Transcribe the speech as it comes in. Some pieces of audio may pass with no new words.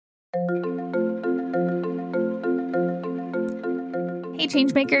Hey,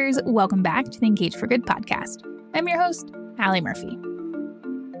 Changemakers, welcome back to the Engage for Good podcast. I'm your host, Allie Murphy.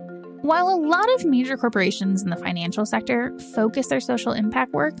 While a lot of major corporations in the financial sector focus their social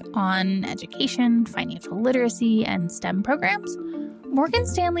impact work on education, financial literacy, and STEM programs, Morgan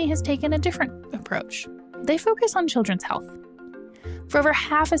Stanley has taken a different approach. They focus on children's health. For over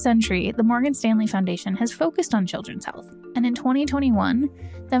half a century, the Morgan Stanley Foundation has focused on children's health, and in 2021,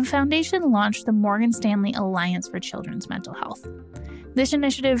 the foundation launched the Morgan Stanley Alliance for Children's Mental Health. This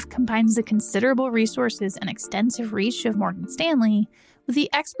initiative combines the considerable resources and extensive reach of Morgan Stanley with the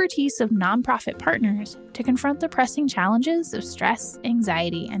expertise of nonprofit partners to confront the pressing challenges of stress,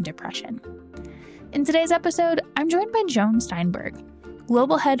 anxiety, and depression. In today's episode, I'm joined by Joan Steinberg,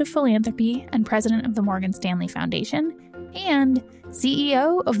 Global Head of Philanthropy and President of the Morgan Stanley Foundation, and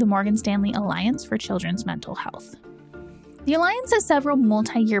CEO of the Morgan Stanley Alliance for Children's Mental Health. The Alliance has several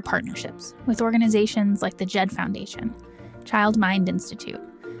multi-year partnerships with organizations like the JED Foundation, Child Mind Institute,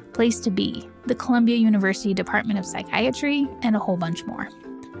 Place to Be, the Columbia University Department of Psychiatry, and a whole bunch more.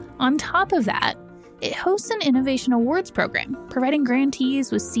 On top of that, it hosts an Innovation Awards program, providing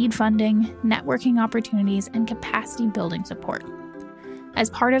grantees with seed funding, networking opportunities, and capacity building support.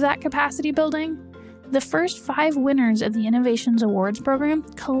 As part of that capacity building, the first 5 winners of the Innovations Awards program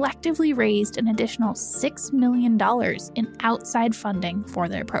collectively raised an additional $6 million in outside funding for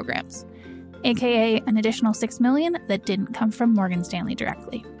their programs, aka an additional $6 million that didn't come from Morgan Stanley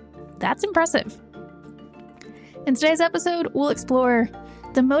directly. That's impressive. In today's episode, we'll explore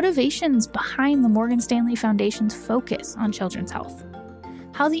the motivations behind the Morgan Stanley Foundation's focus on children's health,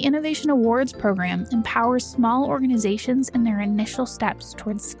 how the Innovation Awards program empowers small organizations in their initial steps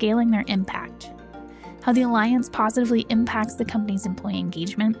towards scaling their impact, how the Alliance positively impacts the company's employee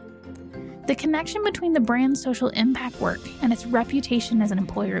engagement, the connection between the brand's social impact work and its reputation as an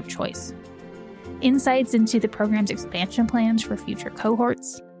employer of choice, insights into the program's expansion plans for future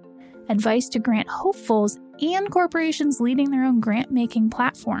cohorts, advice to grant hopefuls and corporations leading their own grant-making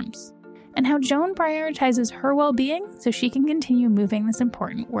platforms, and how Joan prioritizes her well-being so she can continue moving this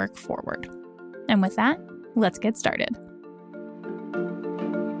important work forward. And with that, let's get started.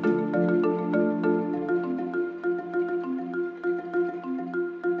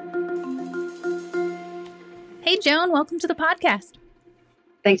 Hey, Joan, welcome to the podcast.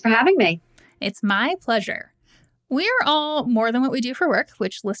 Thanks for having me. It's my pleasure. We are all more than what we do for work,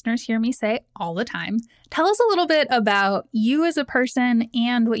 which listeners hear me say all the time. Tell us a little bit about you as a person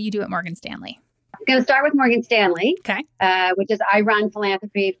and what you do at Morgan Stanley. I'm going to start with Morgan Stanley, Okay. Which is I run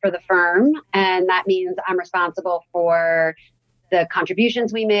philanthropy for the firm. And that means I'm responsible for the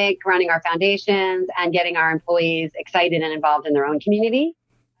contributions we make, running our foundations, and getting our employees excited and involved in their own community.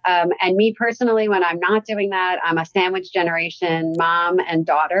 And me personally, when I'm not doing that, I'm a sandwich generation mom and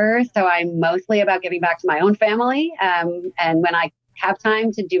daughter. So I'm mostly about giving back to my own family. And when I have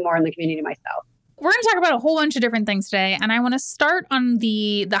time to do more in the community myself. We're going to talk about a whole bunch of different things today. And I want to start on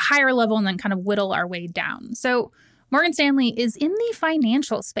the higher level and then kind of whittle our way down. So Morgan Stanley is in the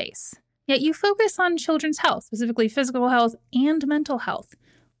financial space, yet you focus on children's health, specifically physical health and mental health.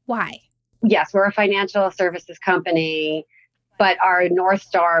 Why? Yes, we're a financial services company. But our North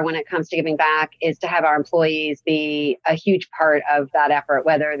Star when it comes to giving back is to have our employees be a huge part of that effort,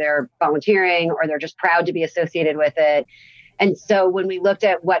 whether they're volunteering or they're just proud to be associated with it. And so when we looked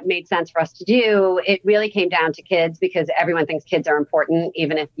at what made sense for us to do, it really came down to kids because everyone thinks kids are important,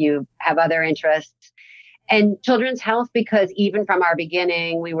 even if you have other interests. And children's health, because even from our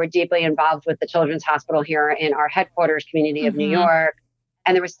beginning, we were deeply involved with the Children's Hospital here in our headquarters community of New York.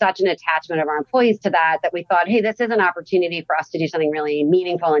 And there was such an attachment of our employees to that we thought, hey, this is an opportunity for us to do something really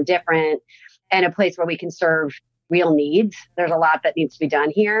meaningful and different and a place where we can serve real needs. There's a lot that needs to be done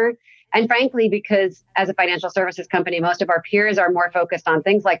here. And frankly, because as a financial services company, most of our peers are more focused on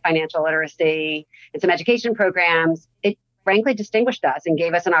things like financial literacy and some education programs, it frankly distinguished us and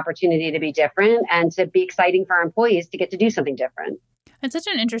gave us an opportunity to be different and to be exciting for our employees to get to do something different. It's such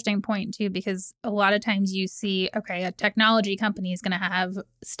an interesting point, too, because a lot of times you see, okay, a technology company is going to have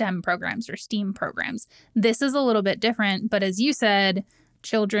STEM programs or STEAM programs. This is a little bit different. But as you said,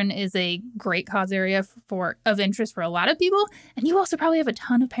 children is a great cause area of interest for a lot of people. And you also probably have a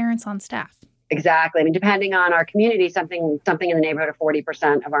ton of parents on staff. Exactly. I mean, depending on our community, something in the neighborhood of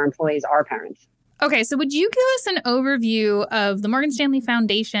 40% of our employees are parents. Okay, so would you give us an overview of the Morgan Stanley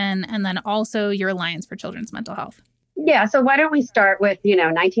Foundation and then also your Alliance for Children's Mental Health? Yeah. So why don't we start with,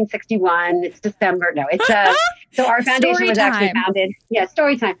 1961, it's December. No, it's, so our foundation was actually founded. Yeah.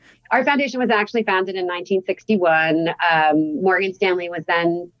 Story time. Our foundation was actually founded in 1961. Morgan Stanley was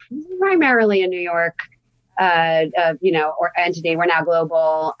then primarily a New York, or entity. We're now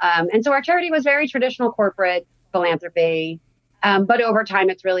global. And so our charity was very traditional corporate philanthropy. But over time,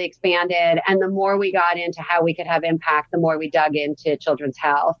 it's really expanded. And the more we got into how we could have impact, the more we dug into children's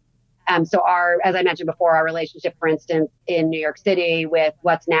health. So as I mentioned before, our relationship, for instance, in New York City with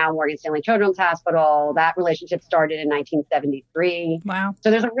what's now Morgan Stanley Children's Hospital, that relationship started in 1973. Wow.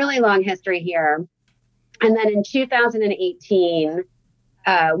 So there's a really long history here. And then in 2018,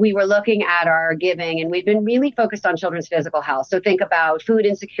 we were looking at our giving, and we've been really focused on children's physical health. So think about food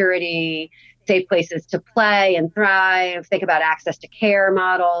insecurity, safe places to play and thrive, think about access to care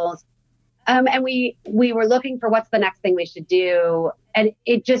models. And we were looking for what's the next thing we should do. And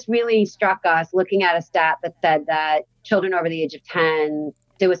it just really struck us looking at a stat that said that children over the age of 10,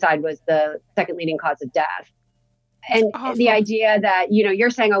 suicide was the second leading cause of death. And the idea that, you're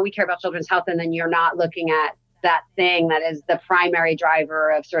saying, oh, we care about children's health, and then you're not looking at that thing that is the primary driver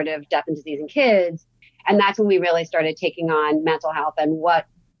of sort of death and disease in kids. And that's when we really started taking on mental health and what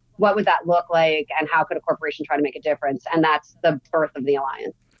would that look like, and how could a corporation try to make a difference? And that's the birth of the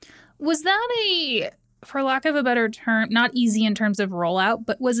Alliance. Was that for lack of a better term, not easy in terms of rollout,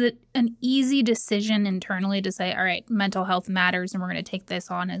 but was it an easy decision internally to say, all right, mental health matters and we're going to take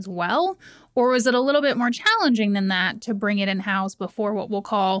this on as well? Or was it a little bit more challenging than that to bring it in-house before what we'll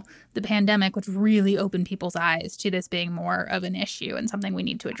call the pandemic, which really opened people's eyes to this being more of an issue and something we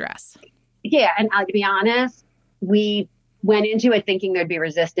need to address? Yeah. And to be honest, we went into it thinking there'd be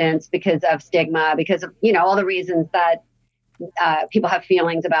resistance because of stigma, because of, all the reasons that people have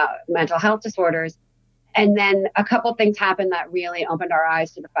feelings about mental health disorders. And then a couple things happened that really opened our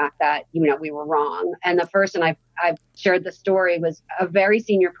eyes to the fact that, we were wrong. And the first, and I've shared the story, was a very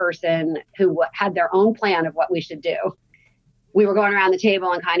senior person who had their own plan of what we should do. We were going around the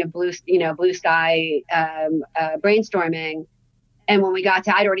table and kind of blue sky brainstorming. And when we got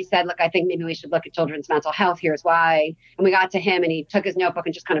to, I'd already said, look, I think maybe we should look at children's mental health. Here's why. And we got to him, and he took his notebook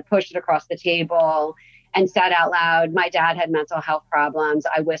and just kind of pushed it across the table and said out loud, my dad had mental health problems.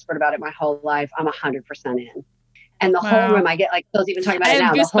 I whispered about it my whole life. I'm 100% in. And the whole room, I get like chills even talking about it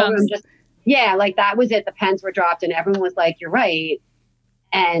now. The whole room just, like that was it. The pens were dropped and everyone was like, you're right.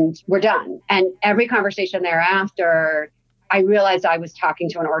 And we're done. And every conversation thereafter, I realized I was talking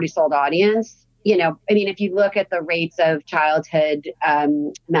to an already sold audience. If you look at the rates of childhood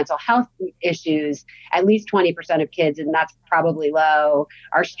mental health issues, at least 20% of kids, and that's probably low,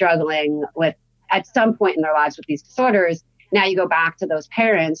 are struggling with at some point in their lives with these disorders. Now you go back to those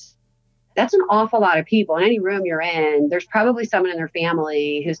parents. That's an awful lot of people. In any room you're in, there's probably someone in their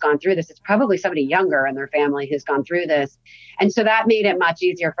family who's gone through this. It's probably somebody younger in their family who's gone through this. And so that made it much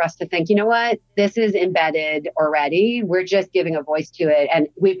easier for us to think, you know what, this is embedded already. We're just giving a voice to it. And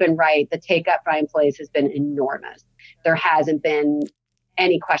we've been right. The take up by employees has been enormous. There hasn't been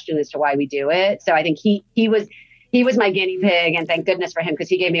any question as to why we do it. So I think he was my guinea pig, and thank goodness for him, because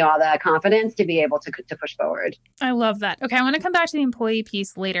he gave me all the confidence to be able to push forward. I love that. Okay, I want to come back to the employee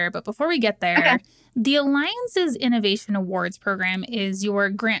piece later, but before we get there, The Alliance's Innovation Awards program is your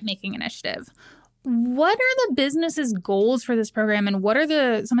grant-making initiative. What are the business's goals for this program, and what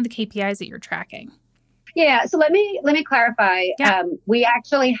are some of the KPIs that you're tracking? Yeah, so let me clarify. Yeah. We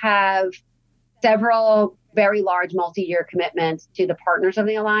actually have several very large multi-year commitments to the partners of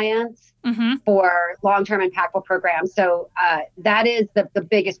the Alliance for long-term impactful programs. So that is the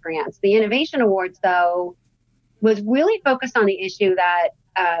biggest grants. The Innovation Awards, though, was really focused on the issue that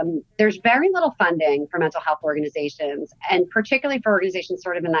there's very little funding for mental health organizations, and particularly for organizations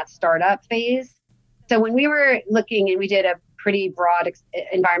sort of in that startup phase. So when we were looking, and we did a pretty broad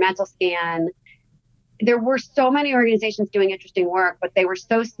environmental scan, there were so many organizations doing interesting work, but they were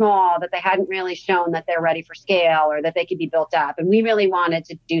so small that they hadn't really shown that they're ready for scale or that they could be built up. And we really wanted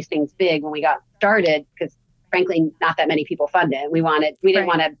to do things big when we got started, because frankly, not that many people funded. We really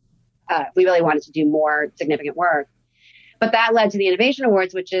wanted to do more significant work. But that led to the Innovation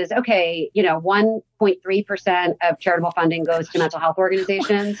Awards, which is, 1.3% of charitable funding goes to mental health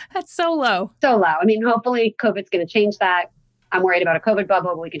organizations. That's so low. So low. Hopefully COVID's going to change that. I'm worried about a COVID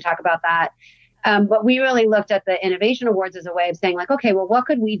bubble, but we can talk about that. But we really looked at the Innovation Awards as a way of saying, like, okay, well, what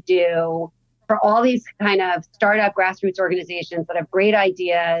could we do for all these kind of startup grassroots organizations that have great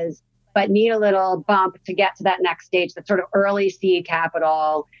ideas, but need a little bump to get to that next stage, that sort of early seed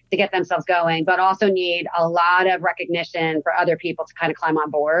capital to get themselves going, but also need a lot of recognition for other people to kind of climb on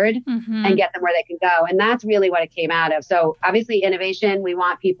board and get them where they can go. And that's really what it came out of. So obviously innovation, we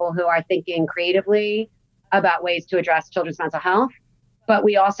want people who are thinking creatively about ways to address children's mental health. But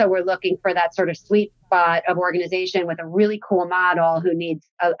we also were looking for that sort of sweet spot of organization with a really cool model who needs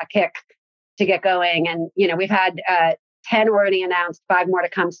a kick to get going. And, we've had 10 already announced, 5 more to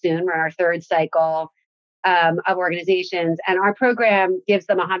come soon. We're in our third cycle of organizations. And our program gives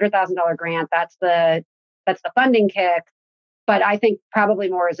them a $100,000 grant. That's the funding kick. But I think probably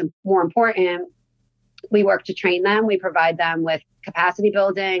more important, we work to train them. We provide them with capacity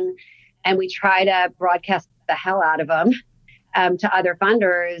building, and we try to broadcast the hell out of them to other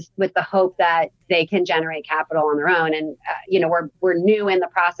funders with the hope that they can generate capital on their own. And we're new in the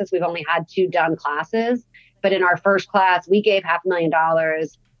process. We've only had 2 done classes, but in our first class, we gave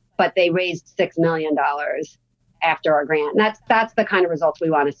 $500,000, but they raised $6 million after our grant. And that's the kind of results we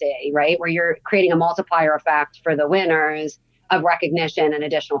want to see, right? Where you're creating a multiplier effect for the winners of recognition and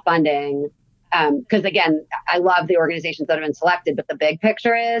additional funding. Because again, I love the organizations that have been selected, but the big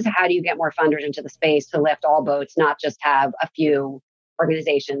picture is, how do you get more funders into the space to lift all boats, not just have a few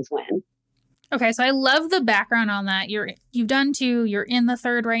organizations win? Okay, so I love the background on that. You've done 2, you're in the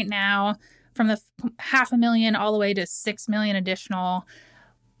 3rd right now, from the $500,000 all the way to $6 million additional.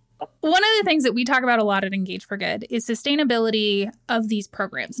 One of the things that we talk about a lot at Engage for Good is sustainability of these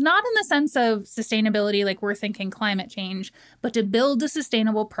programs, not in the sense of sustainability like we're thinking climate change, but to build a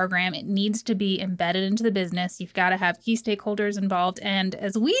sustainable program, it needs to be embedded into the business. You've got to have key stakeholders involved. And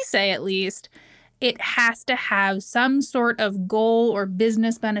as we say, at least, it has to have some sort of goal or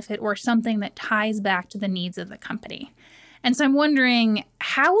business benefit or something that ties back to the needs of the company. And so I'm wondering,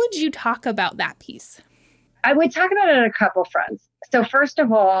 how would you talk about that piece? I would talk about it on a couple fronts. So first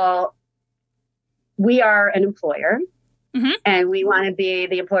of all, we are an employer, and we want to be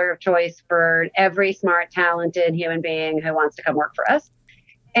the employer of choice for every smart, talented human being who wants to come work for us.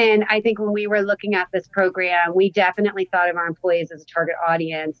 And I think when we were looking at this program, we definitely thought of our employees as a target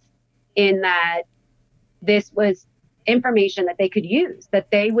audience, in that this was information that they could use, that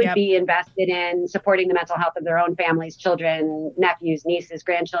they would be invested in supporting the mental health of their own families, children, nephews, nieces,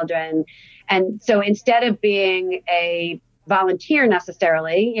 grandchildren. And so instead of being a volunteer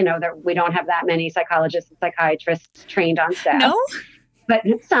necessarily, that we don't have that many psychologists and psychiatrists trained on staff. No? But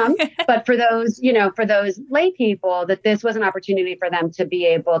some, but for those lay people, that this was an opportunity for them to be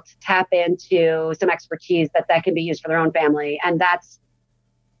able to tap into some expertise that can be used for their own family. And that's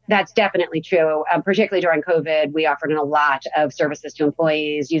definitely true. Particularly during COVID, we offered a lot of services to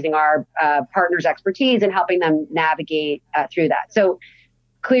employees using our partners' expertise and helping them navigate through that. So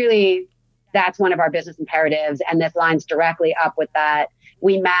clearly, that's one of our business imperatives, and this lines directly up with that.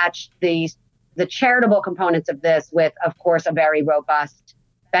 We match the charitable components of this with, of course, a very robust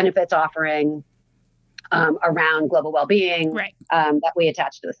benefits offering around global well-being that we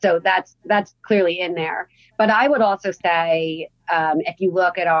attach to this. So that's clearly in there. But I would also say, if you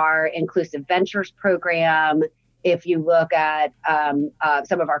look at our Inclusive Ventures program, if you look at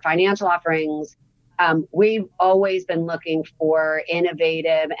some of our financial offerings, we've always been looking for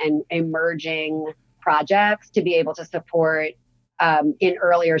innovative and emerging projects to be able to support in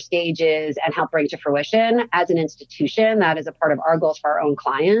earlier stages and help bring to fruition as an institution. That is a part of our goals for our own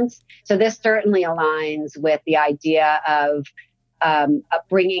clients. So this certainly aligns with the idea of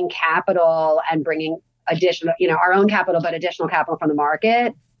bringing capital and bringing additional, our own capital, but additional capital from the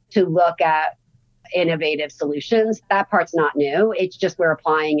market to look at innovative solutions. That part's not new. It's just we're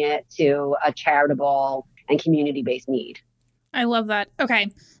applying it to a charitable and community-based need. I love that. Okay,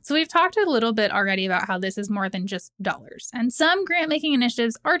 so we've talked a little bit already about how this is more than just dollars. And some grant-making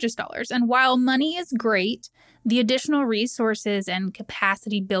initiatives are just dollars. And while money is great, the additional resources and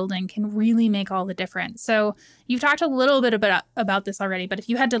capacity building can really make all the difference. So you've talked a little bit about this already, but if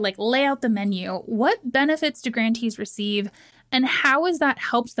you had to lay out the menu, what benefits do grantees receive, and how has that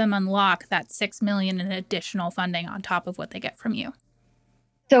helped them unlock that $6 million in additional funding on top of what they get from you?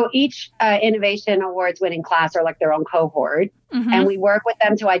 So each Innovation Awards winning class are like their own cohort. And we work with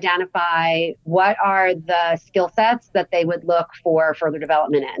them to identify what are the skill sets that they would look for further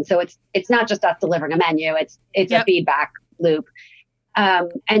development in. So it's not just us delivering a menu, it's a feedback loop.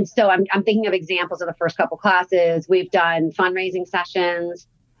 And so I'm thinking of examples of the first couple classes. We've done fundraising sessions.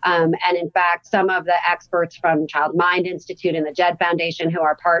 And in fact, some of the experts from Child Mind Institute and the JED Foundation, who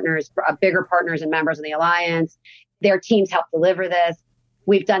are partners, bigger partners and members of the Alliance, their teams help deliver this.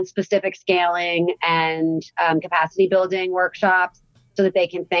 We've done specific scaling and capacity building workshops so that they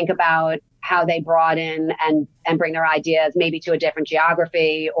can think about how they broaden and bring their ideas maybe to a different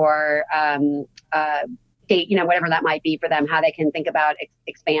geography or state, whatever that might be for them, how they can think about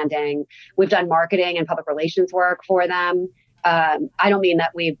expanding. We've done marketing and public relations work for them. I don't mean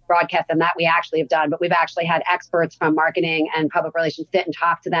that we've broadcast them, that we actually have done, but we've actually had experts from marketing and public relations sit and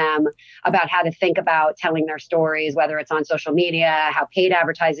talk to them about how to think about telling their stories, whether it's on social media, how paid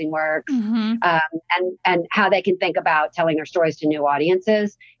advertising works, and how they can think about telling their stories to new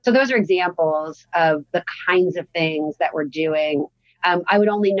audiences. So those are examples of the kinds of things that we're doing. I would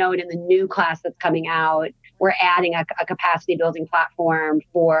only note in the new class that's coming out, We're adding a capacity building platform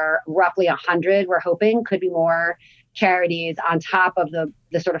for roughly 100, we're hoping, could be more, charities on top of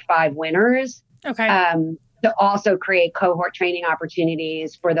the sort of 5 winners. Okay. To also create cohort training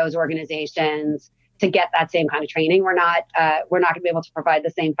opportunities for those organizations to get that same kind of training. We're not going to be able to provide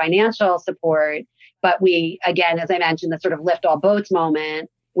the same financial support, but we, again, as I mentioned, the sort of lift all boats moment,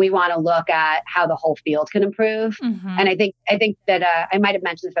 we want to look at how the whole field can improve. Mm-hmm. And I think that I might have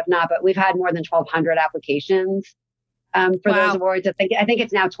mentioned this, if not, but we've had more than 1,200 applications for those awards. I think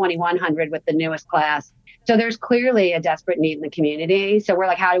it's now 2,100 with the newest class. So there's clearly a desperate need in the community. So we're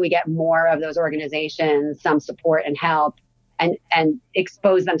like, how do we get more of those organizations some support and help and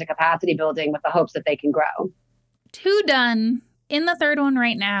expose them to capacity building with the hopes that they can grow? 2 done. In the 3rd one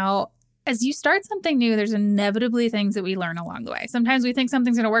right now, as you start something new, there's inevitably things that we learn along the way. Sometimes we think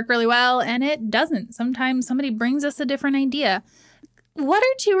something's going to work really well and it doesn't. Sometimes somebody brings us a different idea. What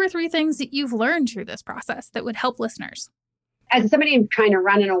are 2 or 3 things that you've learned through this process that would help listeners? As somebody trying to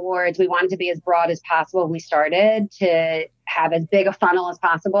run an awards, we wanted to be as broad as possible when we started, to have as big a funnel as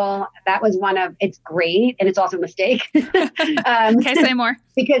possible. That was it's great. And it's also a mistake. Okay, say more.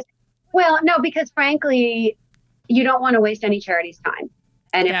 Because frankly, you don't want to waste any charity's time.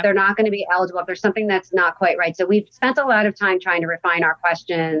 And if they're not going to be eligible, if there's something that's not quite right. So we've spent a lot of time trying to refine our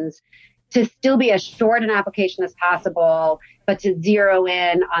questions to still be as short an application as possible, but to zero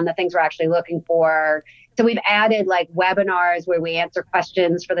in on the things we're actually looking for. So we've added like webinars where we answer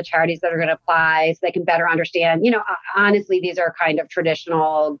questions for the charities that are going to apply so they can better understand. Honestly, these are kind of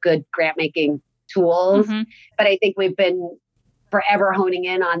traditional good grant making tools, but I think we've been forever honing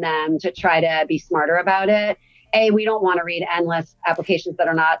in on them to try to be smarter about it. We don't want to read endless applications that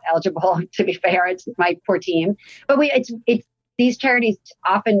are not eligible, to be fair. It's my poor team. But these charities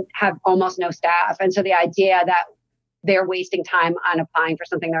often have almost no staff. And so the idea that they're wasting time on applying for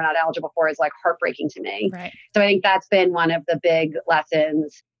something they're not eligible for is like heartbreaking to me. Right. So I think that's been one of the big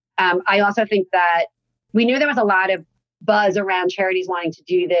lessons. I also think that we knew there was a lot of buzz around charities wanting to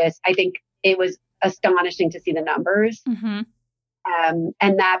do this. I think it was astonishing to see the numbers. Mm-hmm.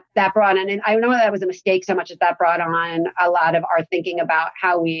 And that brought on, and I don't know that was a mistake so much as that brought on a lot of our thinking about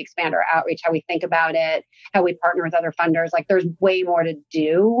how we expand our outreach, how we think about it, how we partner with other funders. Like there's way more to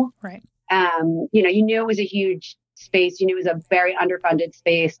do. Right. You knew it was a huge space. You knew it was a very underfunded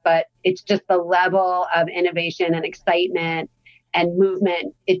space, but it's just the level of innovation and excitement and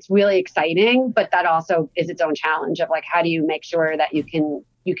movement. It's really exciting, but that also is its own challenge of like, how do you make sure that you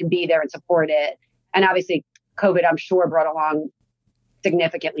can be there and support it? And obviously COVID, I'm sure, brought along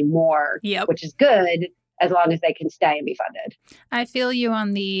significantly more, which is good as long as they can stay and be funded. I feel you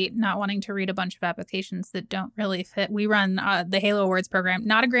on the not wanting to read a bunch of applications that don't really fit. We run the Halo Awards program,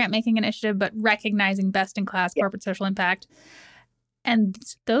 not a grant making initiative, but recognizing best in class corporate social impact. And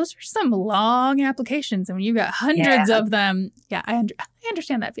those are some long applications. And when you got hundreds of them, I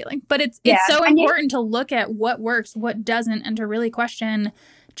understand that feeling. But it's so important to look at what works, what doesn't, and to really question,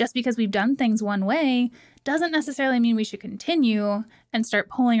 just because we've done things one way doesn't necessarily mean we should continue and start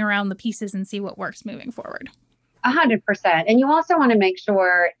pulling around the pieces and see what works moving forward. 100%. And you also want to make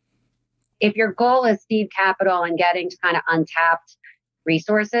sure, if your goal is seed capital and getting to kind of untapped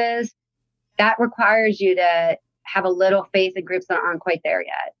resources, that requires you to have a little faith in groups that aren't quite there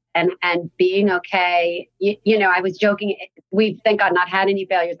yet. And being okay. I was joking, we've thank God not had any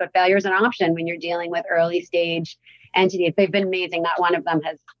failures, but failure is an option when you're dealing with early stage entities. They've been amazing. Not one of them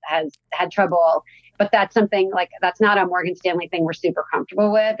has had trouble. But that's something like, that's not a Morgan Stanley thing we're super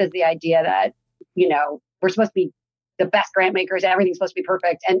comfortable with, is the idea that, we're supposed to be the best grant makers. Everything's supposed to be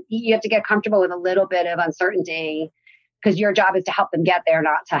perfect. And you have to get comfortable with a little bit of uncertainty, because your job is to help them get there,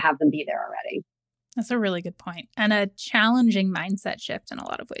 not to have them be there already. That's a really good point. And a challenging mindset shift in a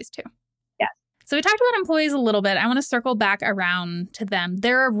lot of ways too. Yes. So we talked about employees a little bit. I want to circle back around to them.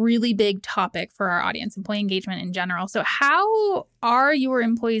 They're a really big topic for our audience, employee engagement in general. So how are your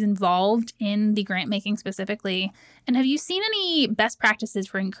employees involved in the grant making specifically? And have you seen any best practices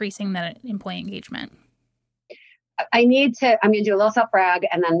for increasing that employee engagement? I'm going to do a little self-brag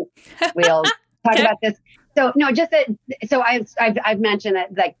and then we'll talk about this. So no, just that. So I've mentioned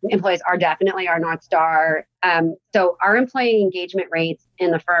that like employees are definitely our North Star. So our employee engagement rates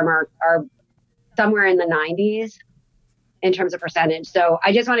in the firm are somewhere in the 90s in terms of percentage. So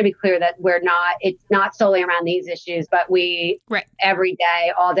I just want to be clear that it's not solely around these issues, but we every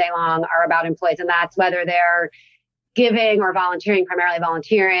day, all day long are about employees. And that's whether they're giving or volunteering, primarily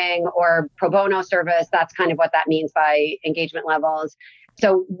volunteering, or pro bono service. That's kind of what that means by engagement levels.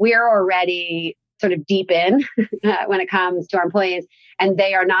 So we're already sort of deep in when it comes to our employees, and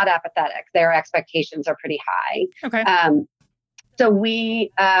they are not apathetic. Their expectations are pretty high. Okay. So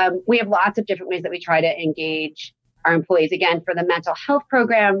we have lots of different ways that we try to engage our employees. Again, for the mental health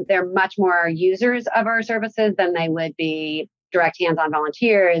program, they're much more users of our services than they would be direct hands-on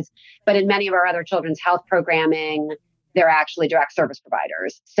volunteers. But in many of our other children's health programming, they're actually direct service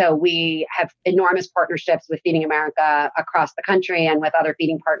providers. So we have enormous partnerships with Feeding America across the country and with other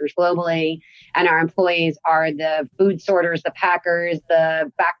feeding partners globally. And our employees are the food sorters, the packers,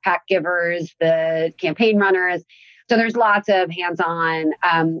 the backpack givers, the campaign runners. So there's lots of hands-on.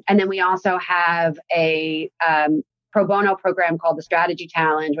 And then we also have a pro bono program called the Strategy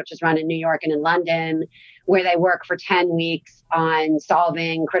Challenge, which is run in New York and in London, where they work for 10 weeks on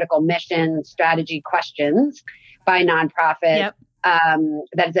solving critical mission strategy questions by nonprofits. Yep.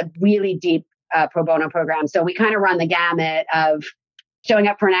 That is a really deep pro bono program. So we kind of run the gamut of showing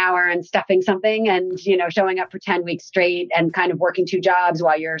up for an hour and stuffing something and, showing up for 10 weeks straight and kind of working 2 jobs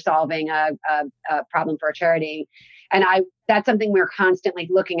while you're solving a problem for a charity. And that's something we're constantly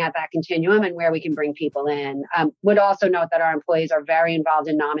looking at, that continuum and where we can bring people in. Would also note that our employees are very involved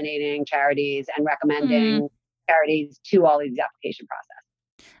in nominating charities and recommending charities to all of these application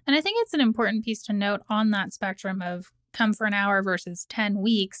process. And I think it's an important piece to note on that spectrum of come for an hour versus 10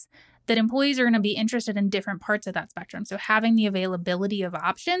 weeks, that employees are going to be interested in different parts of that spectrum. So having the availability of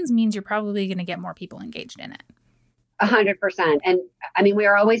options means you're probably going to get more people engaged in it. 100%. And I mean, we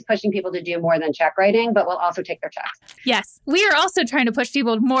are always pushing people to do more than check writing, but we'll also take their checks. Yes. We are also trying to push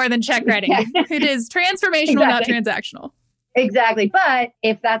people more than check writing. It is transformational, not transactional. Exactly. But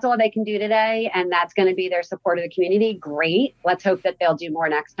if that's all they can do today and that's going to be their support of the community, great. Let's hope that they'll do more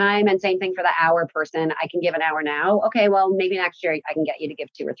next time. And same thing for the hour person. I can give an hour now. Okay, well, maybe next year I can get you to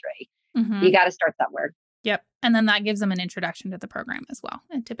give 2 or 3. Mm-hmm. You got to start somewhere. Yep. And then that gives them an introduction to the program as well.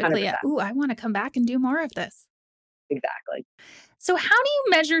 And typically, I want to come back and do more of this. Exactly. So how do you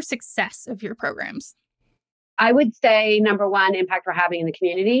measure success of your programs? I would say, number one, impact we're having in the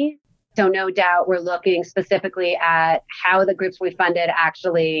community. So no doubt we're looking specifically at how the groups we funded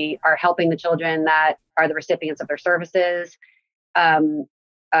actually are helping the children that are the recipients of their services.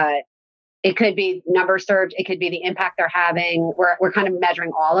 It could be numbers served. It could be the impact they're having. We're kind of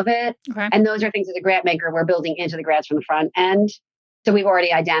measuring all of it. Okay. And those are things as a grant maker we're building into the grants from the front end. So we've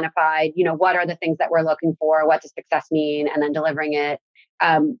already identified, what are the things that we're looking for? What does success mean? And then delivering it.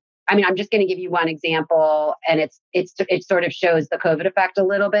 I'm just going to give you one example, and it sort of shows the COVID effect a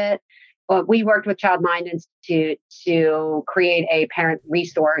little bit. Well, we worked with Child Mind Institute to create a parent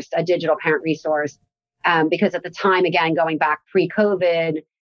resource, a digital parent resource, because at the time, again, going back pre-COVID,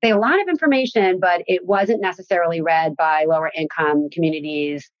 they had a lot of information, but it wasn't necessarily read by lower income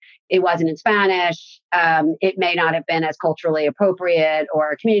communities. It wasn't in Spanish. It may not have been as culturally appropriate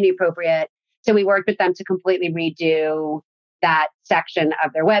or community appropriate. So we worked with them to completely redo that section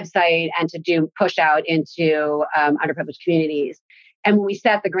of their website and to do push out into underprivileged communities. And when we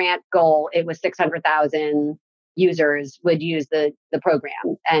set the grant goal, it was 600,000 users would use the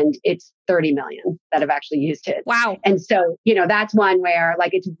program, and it's 30 million that have actually used it. Wow. And so, that's one where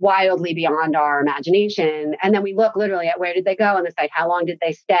it's wildly beyond our imagination. And then we look literally at where did they go on the site? How long did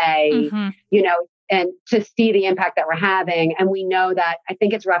they stay? Mm-hmm. And to see the impact that we're having. And we know that I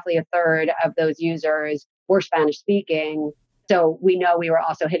think it's roughly a third of those users were Spanish speaking. So we know we were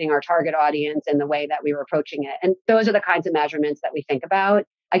also hitting our target audience in the way that we were approaching it. And those are the kinds of measurements that we think about.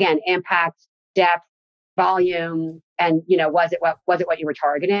 Again, impact, depth, volume, and was it what you were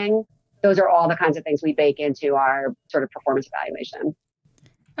targeting? Those are all the kinds of things we bake into our sort of performance evaluation.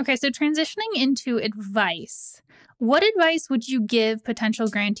 Okay, so transitioning into advice, what advice would you give potential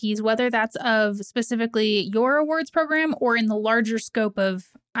grantees, whether that's of specifically your awards program or in the larger scope of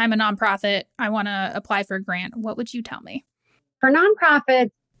I'm a nonprofit, I want to apply for a grant? What would you tell me? For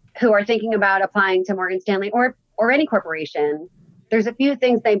nonprofits who are thinking about applying to Morgan Stanley or any corporation, there's a few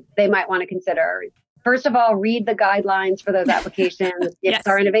things they might want to consider. First of all, read the guidelines for those applications. Yes. It's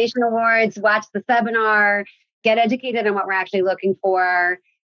our Innovation Awards, watch the seminar, get educated on what we're actually looking for.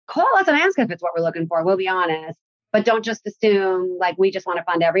 Call us and ask if it's what we're looking for. We'll be honest. But don't just assume we just want to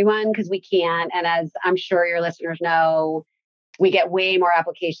fund everyone, because we can't. And as I'm sure your listeners know, we get way more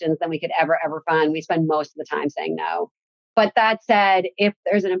applications than we could ever fund. We spend most of the time saying no. But that said, if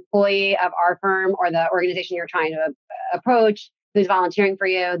there's an employee of our firm or the organization you're trying to approach who's volunteering for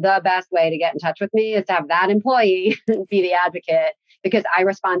you, the best way to get in touch with me is to have that employee be the advocate, because I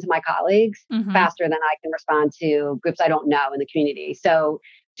respond to my colleagues faster than I can respond to groups I don't know in the community. So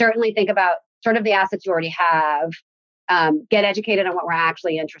certainly think about sort of the assets you already have, get educated on what we're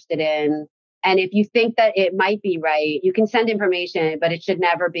actually interested in. And if you think that it might be right, you can send information, but it should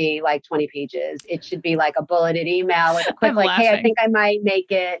never be 20 pages. It should be a bulleted email with a quick hey, I think I might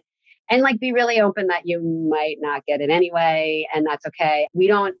make it. And like be really open that you might not get it anyway, and that's okay. We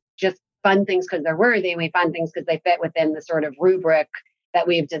don't just fund things because they're worthy. We fund things because they fit within the sort of rubric that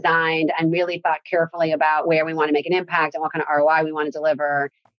we've designed and really thought carefully about where we want to make an impact and what kind of ROI we want to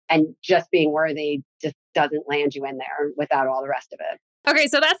deliver. And just being worthy just doesn't land you in there without all the rest of it. Okay,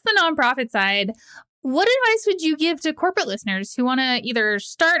 so that's the nonprofit side. What advice would you give to corporate listeners who want to either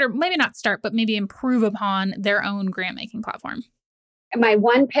start or maybe not start, but maybe improve upon their own grant making platform? My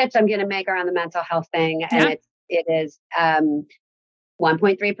one pitch I'm going to make around the mental health thing, and it is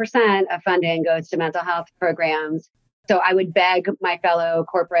 1.3% of funding goes to mental health programs. So I would beg my fellow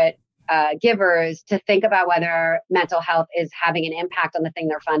corporate givers to think about whether mental health is having an impact on the thing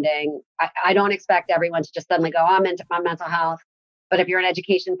they're funding. I don't expect everyone to just suddenly go, oh, I'm into my mental health. But if you're an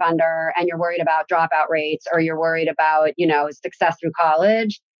education funder and you're worried about dropout rates or you're worried about, success through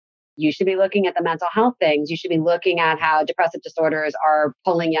college, you should be looking at the mental health things. You should be looking at how depressive disorders are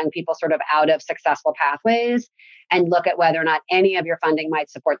pulling young people sort of out of successful pathways and look at whether or not any of your funding might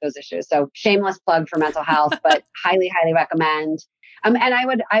support those issues. So shameless plug for mental health, but highly, highly recommend. And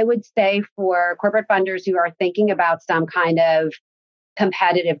I would say for corporate funders who are thinking about some kind of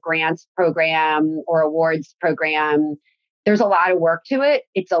competitive grants program or awards program, there's a lot of work to it.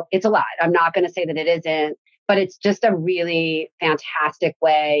 It's a lot. I'm not going to say that it isn't, but it's just a really fantastic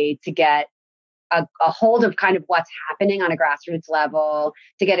way to get a hold of kind of what's happening on a grassroots level,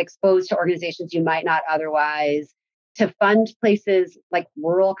 to get exposed to organizations you might not otherwise, to fund places like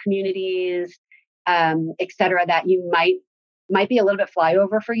rural communities, et cetera, that you might be a little bit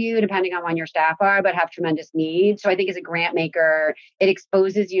flyover for you, depending on when your staff are, but have tremendous needs. So I think as a grant maker, it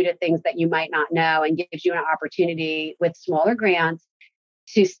exposes you to things that you might not know and gives you an opportunity with smaller grants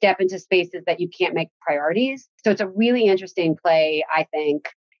to step into spaces that you can't make priorities. So it's a really interesting play, I think,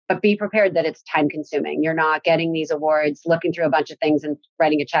 but be prepared that it's time consuming. You're not getting these awards, looking through a bunch of things and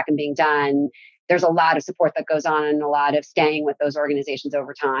writing a check and being done. There's a lot of support that goes on and a lot of staying with those organizations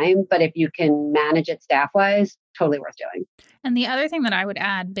over time. But if you can manage it staff-wise, totally worth doing. And the other thing that I would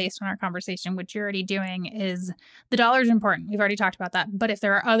add based on our conversation, which you're already doing, is the dollar is important. We've already talked about that. But if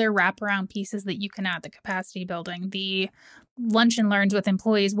there are other wraparound pieces that you can add, the capacity building, the lunch and learns with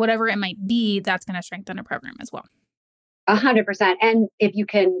employees, whatever it might be, that's going to strengthen a program as well. 100%. And if you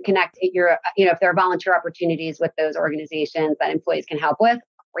can connect if there are volunteer opportunities with those organizations that employees can help with,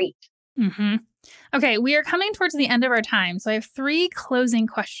 great. Mm-hmm. Okay, we are coming towards the end of our time. So I have 3 closing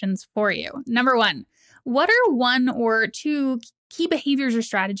questions for you. Number 1, what are 1 or 2 key behaviors or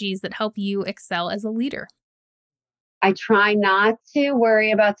strategies that help you excel as a leader? I try not to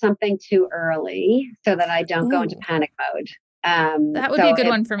worry about something too early so that I don't go into panic mode. That would be a good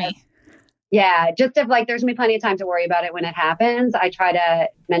one for me. Yeah, just if there's going to be plenty of time to worry about it when it happens, I try to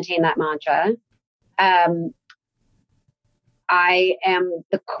maintain that mantra. I am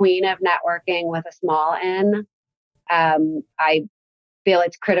the queen of networking with a small n. I feel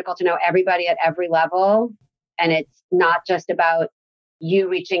it's critical to know everybody at every level. And it's not just about you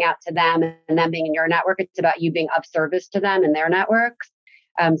reaching out to them and them being in your network. It's about you being of service to them and their networks.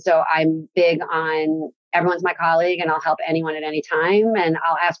 So I'm big on everyone's my colleague and I'll help anyone at any time and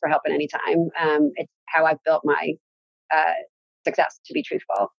I'll ask for help at any time. It's how I've built my success, to be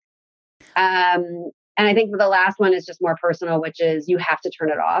truthful. And I think the last one is just more personal, which is you have to turn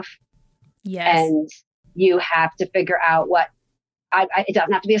it off. Yes. And you have to figure out it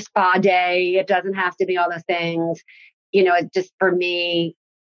doesn't have to be a spa day. It doesn't have to be all those things. It just, for me,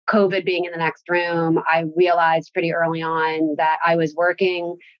 COVID being in the next room, I realized pretty early on that I was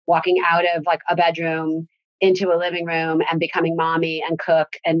walking out of a bedroom into a living room and becoming mommy and cook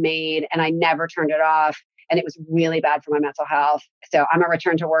and maid. And I never turned it off. And it was really bad for my mental health. So I'm a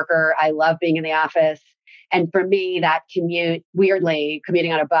return to worker. I love being in the office. And for me, that commute, weirdly,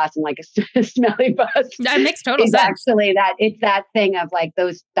 commuting on a bus and a smelly bus. That makes total sense. Actually, it's that thing of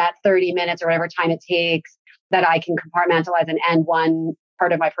that 30 minutes or whatever time it takes that I can compartmentalize and end one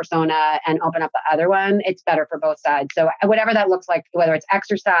part of my persona and open up the other one. It's better for both sides. So whatever that looks like, whether it's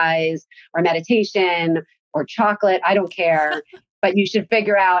exercise or meditation or chocolate, I don't care. But you should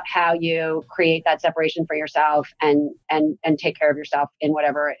figure out how you create that separation for yourself and take care of yourself in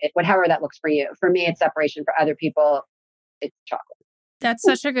however that looks for you. For me, it's separation. For other people, it's chocolate. That's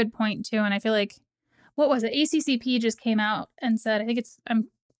such a good point too. And I feel like, what was it? ACCP just came out and said, I'm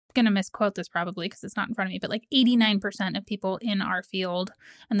going to misquote this probably because it's not in front of me, but 89% of people in our field,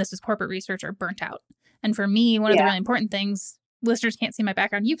 and this is corporate research, are burnt out. And for me, one of the really important things, listeners can't see my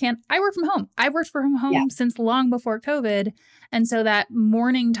background. You can. I work from home. I've worked from home since long before COVID. And so that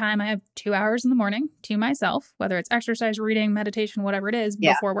morning time, I have 2 hours in the morning to myself, whether it's exercise, reading, meditation, whatever it is,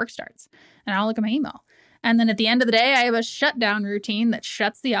 before work starts. And I'll look at my email. And then at the end of the day, I have a shutdown routine that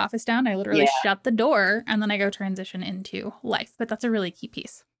shuts the office down. I literally shut the door and then I go transition into life. But that's a really key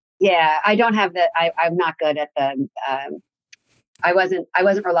piece. Yeah, I don't have I'm not good at the, I wasn't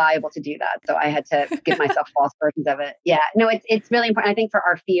reliable to do that. So I had to give myself false versions of it. Yeah, no, it's really important. I think for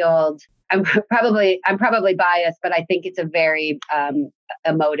our field, I'm probably biased, but I think it's a very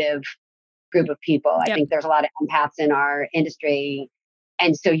emotive group of people. I think there's a lot of empaths in our industry.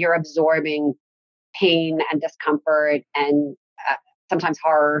 And so you're absorbing pain and discomfort and sometimes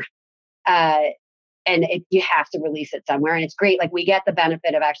horror. And you have to release it somewhere. And it's great. Like we get the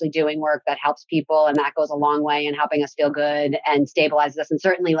benefit of actually doing work that helps people. And that goes a long way in helping us feel good and stabilizes us. And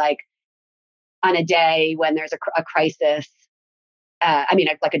certainly like on a day when there's a crisis,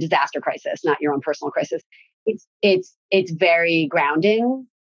 like a disaster crisis, not your own personal crisis. It's very grounding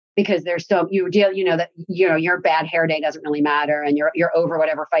because there's your bad hair day doesn't really matter. And you're over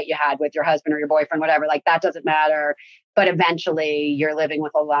whatever fight you had with your husband or your boyfriend, whatever, like that doesn't matter. But eventually you're living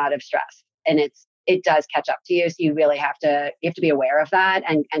with a lot of stress and it does catch up to you. So you really have to be aware of that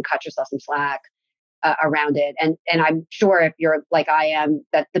and cut yourself some slack around it. And I'm sure if you're like I am,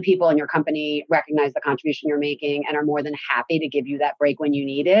 that the people in your company recognize the contribution you're making and are more than happy to give you that break when you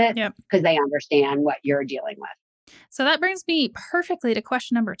need it because they understand what you're dealing with. So that brings me perfectly to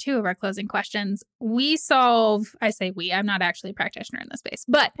question number 2 of our closing questions. I'm not actually a practitioner in this space,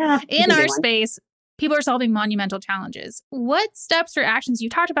 but in our space, people are solving monumental challenges. What steps or actions, you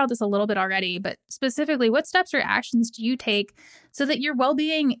talked about this a little bit already, but specifically, what steps or actions do you take so that your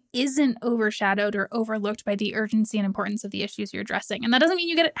well-being isn't overshadowed or overlooked by the urgency and importance of the issues you're addressing? And that doesn't mean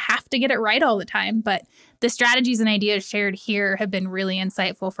you have to get it right all the time, but the strategies and ideas shared here have been really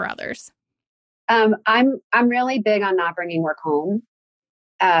insightful for others. I'm really big on not bringing work home.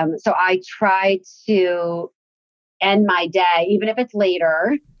 So I try to end my day, even if it's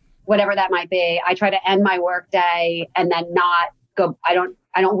later, whatever that might be. I try to end my work day and then not go. I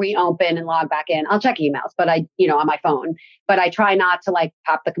don't reopen and log back in. I'll check emails, but on my phone, but I try not to like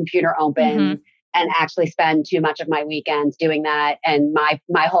pop the computer open and actually spend too much of my weekends doing that. And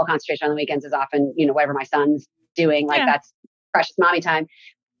my whole concentration on the weekends is often, whatever my son's doing, that's precious mommy time.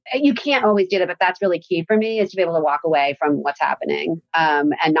 You can't always do that, but that's really key for me is to be able to walk away from what's happening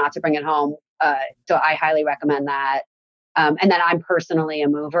and not to bring it home. So I highly recommend that. And then I'm personally a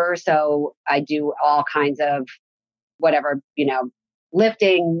mover. So I do all kinds of whatever,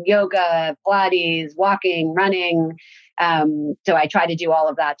 lifting, yoga, Pilates, walking, running. So I try to do all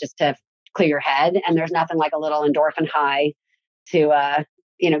of that just to clear your head. And there's nothing like a little endorphin high to,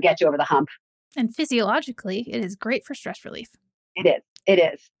 get you over the hump. And physiologically, it is great for stress relief. It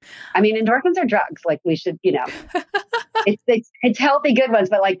is. I mean, endorphins are drugs. Like we should, it's healthy, good ones,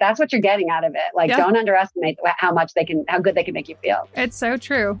 but like that's what you're getting out of it. Like don't underestimate how good they can make you feel. It's so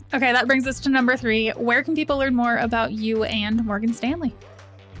true. Okay, that brings us to number 3. Where can people learn more about you and Morgan Stanley?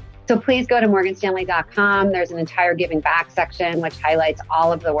 So please go to morganstanley.com. There's an entire giving back section, which highlights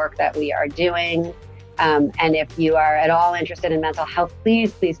all of the work that we are doing. And if you are at all interested in mental health,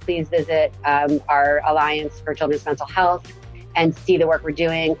 please visit our Alliance for Children's Mental Health and see the work we're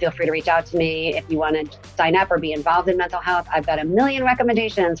doing. Feel free to reach out to me if you want to sign up or be involved in mental health. I've got a million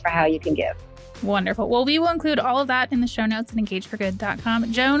recommendations for how you can give. Wonderful. Well, we will include all of that in the show notes at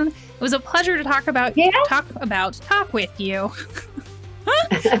engageforgood.com. Joan, it was a pleasure to talk with you.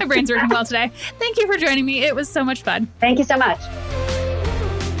 My brain's working well today. Thank you for joining me. It was so much fun. Thank you so much.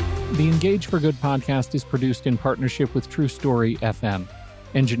 The Engage for Good podcast is produced in partnership with True Story FM.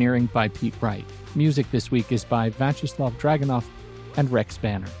 Engineering by Pete Wright. Music this week is by Vyacheslav Dragunov and Rex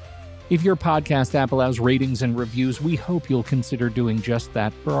Banner. If your podcast app allows ratings and reviews, we hope you'll consider doing just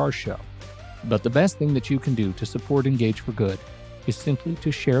that for our show. But the best thing that you can do to support Engage for Good is simply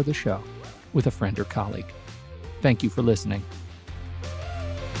to share the show with a friend or colleague. Thank you for listening.